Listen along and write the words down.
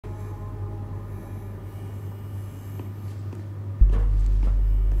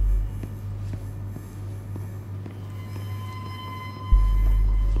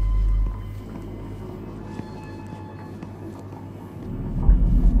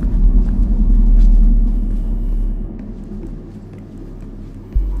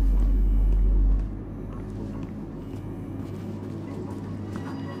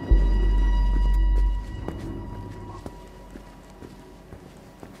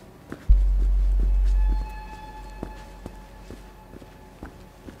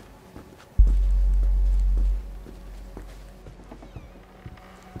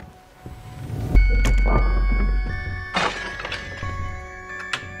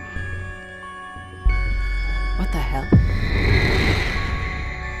What the hell?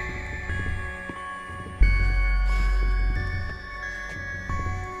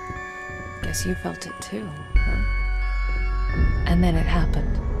 Guess you felt it too, huh? And then it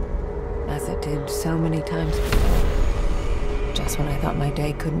happened. As it did so many times before. Just when I thought my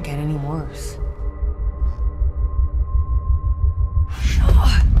day couldn't get any worse.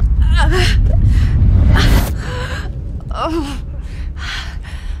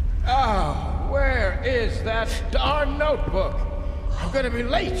 Oh, where is that darn notebook? I'm gonna be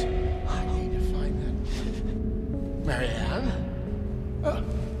late. I need to find that. Marianne? Oh,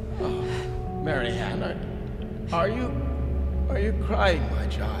 Marianne, are you crying, my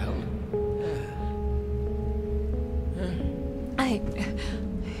child?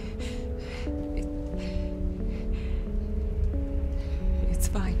 It's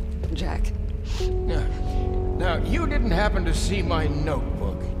fine, Jack. Now, you didn't happen to see my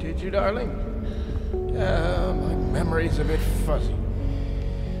notebook, did you, darling? My memory's a bit fuzzy.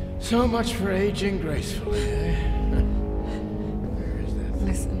 So much for aging gracefully, eh? Where is that thing?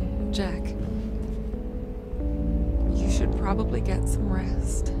 Listen, Jack. You should probably get some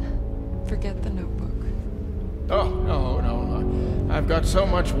rest. Forget the notebook. Oh, no. I've got so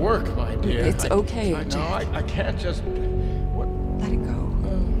much work, my dear. It's okay, Jack. I can't just... What? Let it go.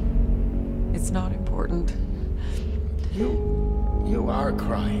 It's not important. You are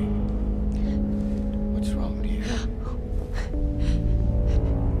crying. What's wrong, dear?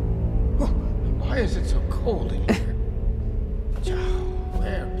 Oh, why is it so cold in here?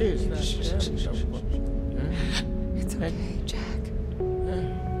 Where is that? It's okay, Jack.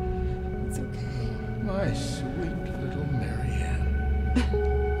 It's okay. My sweet little Marianne.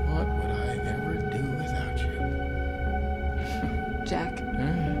 What would I ever do without you? Jack.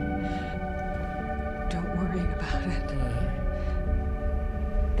 Don't worry about it.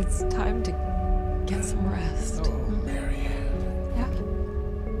 It's time to get some rest. Oh, Marianne.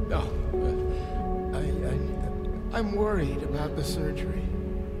 Yeah? Oh, I'm worried about the surgery.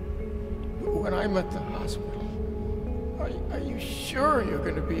 When I'm at the hospital, are you sure you're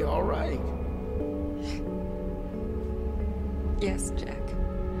going to be all right? Yes, Jack.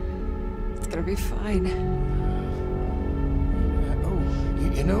 It's gonna be fine.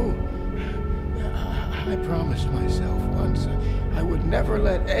 You know, I promised myself once I would never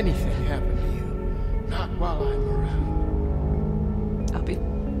let anything happen to you. Not while I'm around. I'll be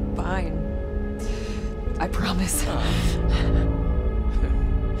fine. I promise.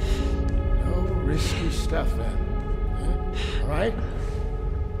 No risky stuff then. All right?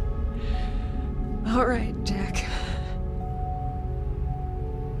 All right, Jack.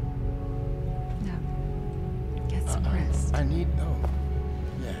 Now, get some rest. I need... Oh,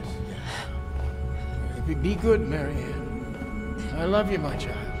 yes. Be good, Marianne. I love you, my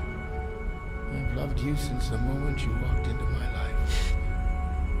child. I've loved you since the moment you walked into my life.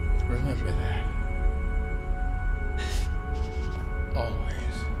 Remember that. Always.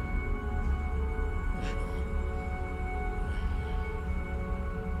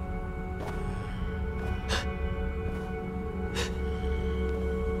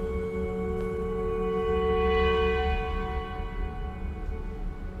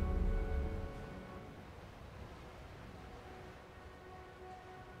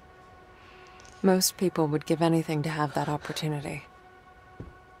 Most people would give anything to have that opportunity.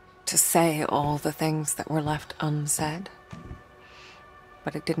 To say all the things that were left unsaid.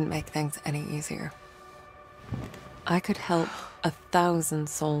 But it didn't make things any easier. I could help 1,000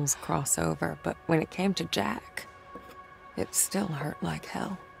 souls cross over, but when it came to Jack, it still hurt like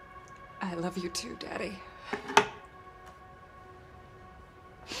hell. I love you too, Daddy.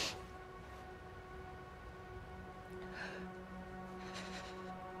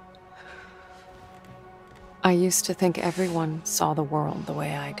 I used to think everyone saw the world the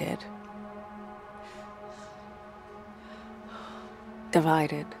way I did.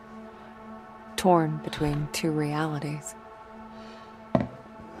 Divided. Torn between two realities.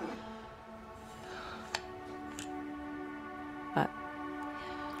 But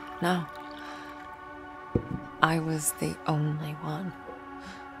no. I was the only one.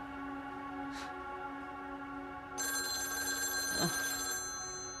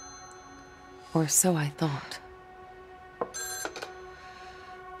 Or so I thought.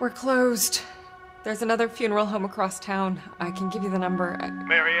 We're closed. There's another funeral home across town. I can give you the number.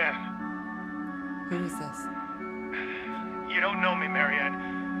 Marianne. Who is this? You don't know me, Marianne.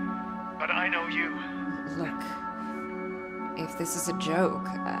 But I know you. Look. If this is a joke...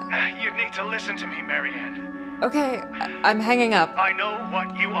 You need to listen to me, Marianne. Okay, I'm hanging up. I know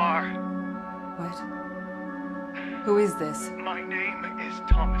what you are. What? Who is this? My name is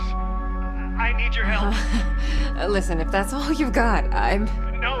Thomas. I need your help. Listen, if that's all you've got, I'm...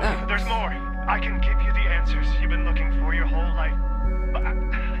 No, there's more. I can give you the answers you've been looking for your whole life. But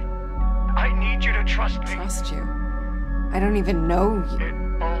I need you to trust me. Trust you? I don't even know you.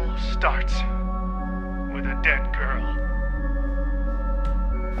 It all starts with a dead girl.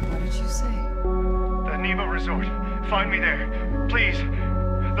 What did you say? The Neva Resort. Find me there. Please.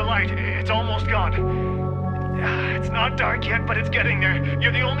 The light, it's almost gone. It's not dark yet, but it's getting there.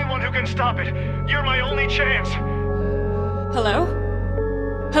 You're the only one who can stop it. You're my only chance. Hello?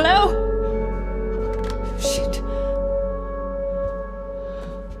 Hello? Shit.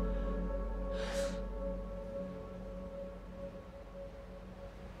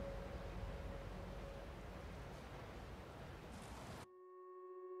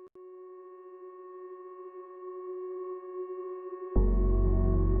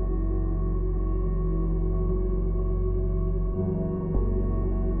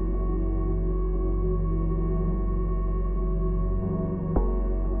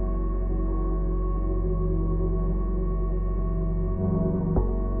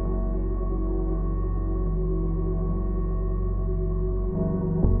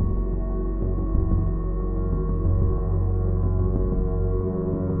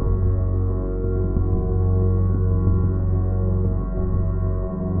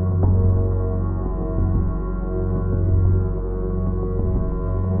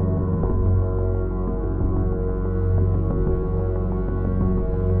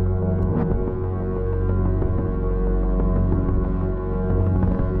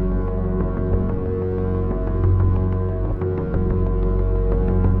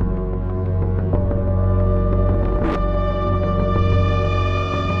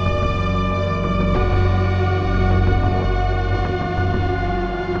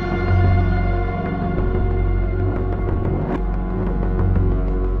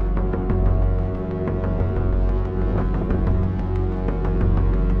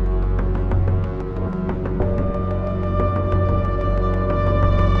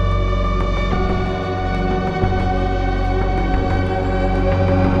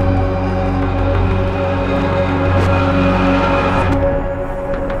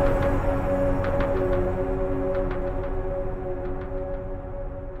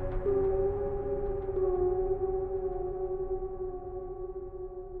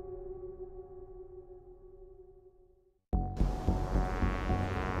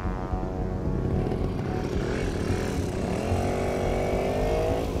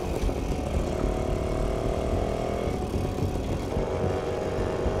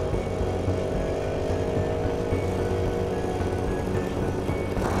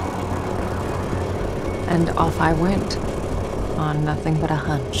 And off I went, on nothing but a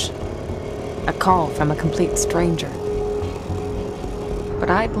hunch. A call from a complete stranger. But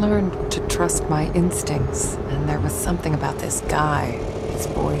I'd learned to trust my instincts, and there was something about this guy, his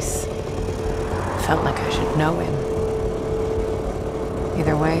voice. Felt like I should know him.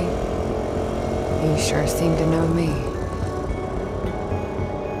 Either way, he sure seemed to know me.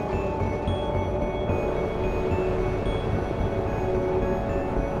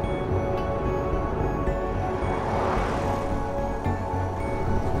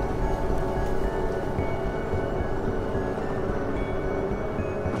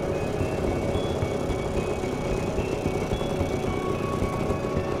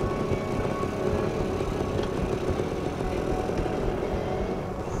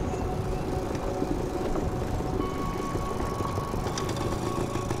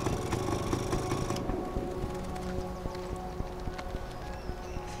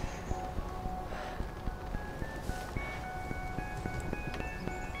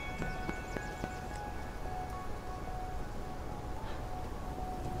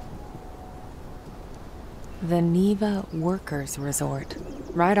 The Neva Workers Resort.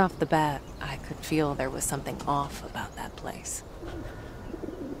 Right off the bat, I could feel there was something off about that place.